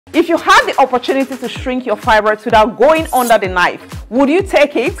If you had the opportunity to shrink your fibroids without going under the knife, would you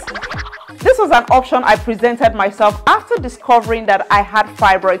take it? This was an option I presented myself after discovering that I had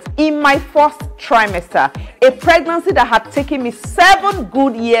fibroids in my first trimester, a pregnancy that had taken me 7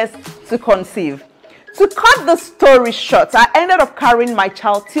 good years to conceive. To cut the story short, I ended up carrying my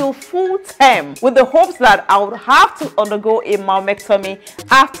child till full term with the hopes that I would have to undergo a mammectomy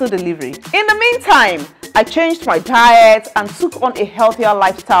after delivery. In the meantime, I changed my diet and took on a healthier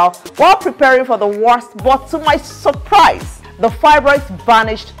lifestyle while preparing for the worst, but to my surprise, the fibroids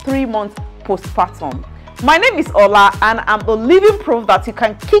vanished 3 months postpartum. My name is Ola and I'm a living proof that you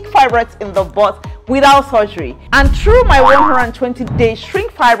can kick fibroids in the butt without surgery. And through my 120-day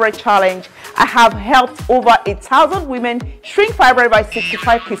shrink fibroid challenge, I have helped over 1,000 women shrink fibroid by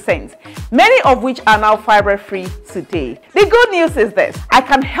 65%, many of which are now fibroid-free today. The good news is this: I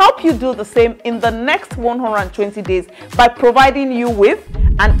can help you do the same in the next 120 days by providing you with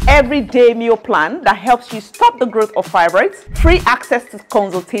an everyday meal plan that helps you stop the growth of fibroids, free access to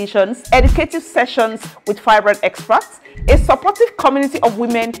consultations, educative sessions with fibroid experts, a supportive community of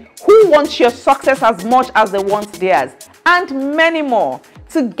women who want your success as much as they want theirs, and many more.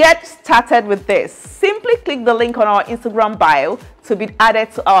 To get started with this, simply click the link on our Instagram bio to be added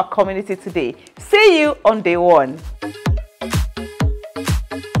to our community today. See you on day 1.